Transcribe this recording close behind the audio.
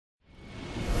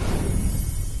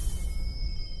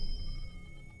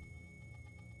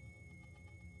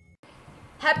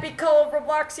Happy Call of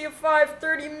Robloxia 5,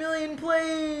 30 million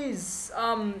plays!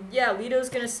 Yeah, Lito's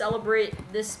gonna celebrate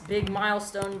this big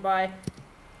milestone by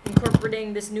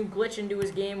incorporating this new glitch into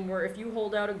his game where if you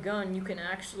hold out a gun, you can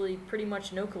actually pretty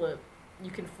much no-clip.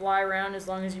 You can fly around as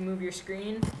long as you move your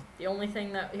screen. The only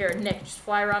thing that... Here, Nick, just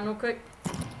fly around real quick.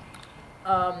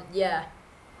 Yeah.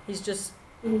 He's just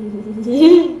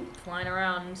flying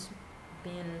around,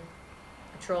 being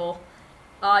a troll.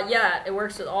 Yeah, it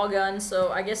works with all guns,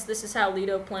 so I guess this is how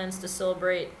Lito plans to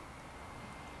celebrate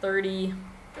 30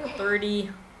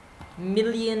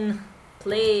 million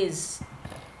plays.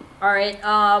 Alright,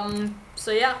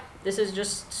 so yeah, this is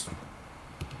just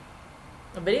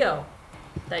a video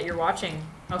that you're watching.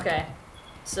 Okay,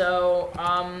 so,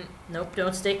 nope,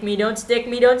 don't stick me, don't stick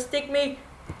me, don't stick me!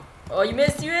 Oh, you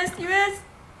missed, you missed, you missed!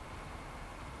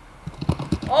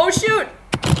 Oh, shoot!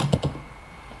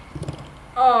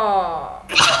 Oh.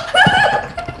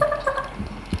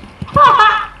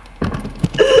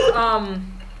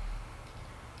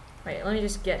 Wait, let me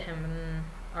just get him.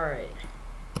 Alright.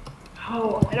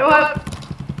 Oh, I don't have.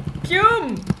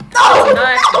 Fume!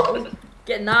 No!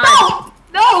 Get knifed.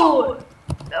 No!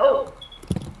 No!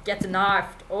 Get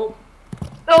knifed. Oh.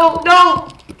 No, no!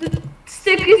 The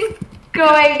stick is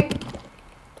going.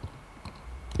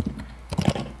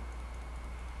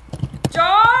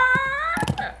 Jar!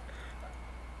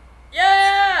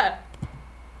 Yeah!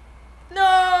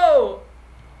 No!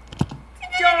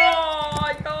 Jar!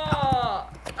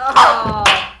 Oh.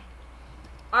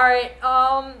 Alright,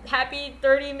 happy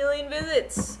 30 million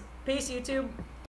visits. Peace, YouTube.